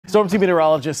Storm Team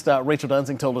meteorologist Rachel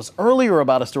Dunsing told us earlier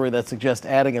about a story that suggests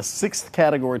adding a sixth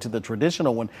category to the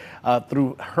traditional one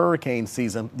through hurricane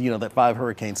season, that 5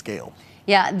 hurricane scale.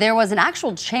 Yeah, there was an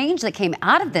actual change that came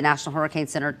out of the National Hurricane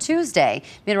Center Tuesday.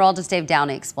 Meteorologist Dave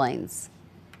Downey explains.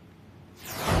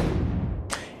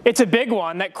 It's a big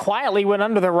one that quietly went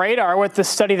under the radar with the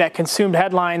study that consumed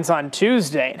headlines on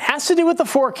Tuesday. It has to do with the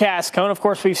forecast cone. Of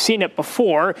course, we've seen it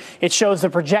before. It shows the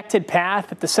projected path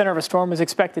that the center of a storm is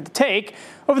expected to take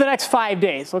over the next 5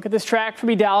 days. Look at this track from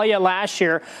Idalia last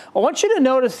year. I want you to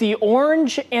notice the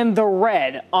orange and the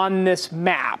red on this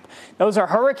map. Those are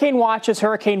hurricane watches,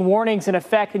 hurricane warnings in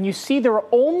effect, and you see they're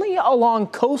only along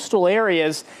coastal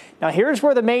areas. Now, here's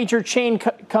where the major change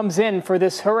comes in for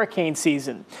this hurricane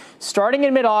season. Starting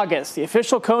in mid-August, the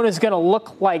official cone is going to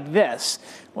look like this.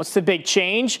 What's the big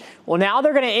change? Well, now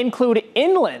they're going to include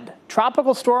inland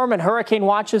tropical storm and hurricane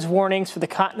watches warnings for the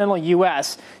continental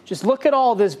U.S. Just look at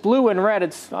all this blue and red.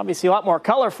 It's obviously a lot more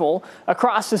colorful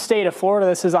across the state of Florida.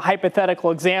 This is a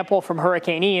hypothetical example from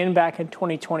Hurricane Ian back in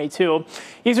 2022.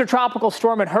 These are tropical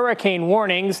storm and hurricane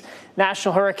warnings.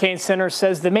 National Hurricane Center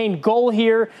says the main goal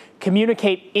here,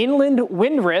 communicate inland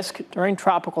wind risk during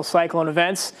tropical cyclone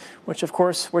events, which of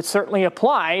course would certainly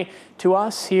apply to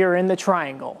us here in the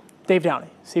Triangle. Dave Downey,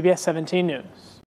 CBS 17 News.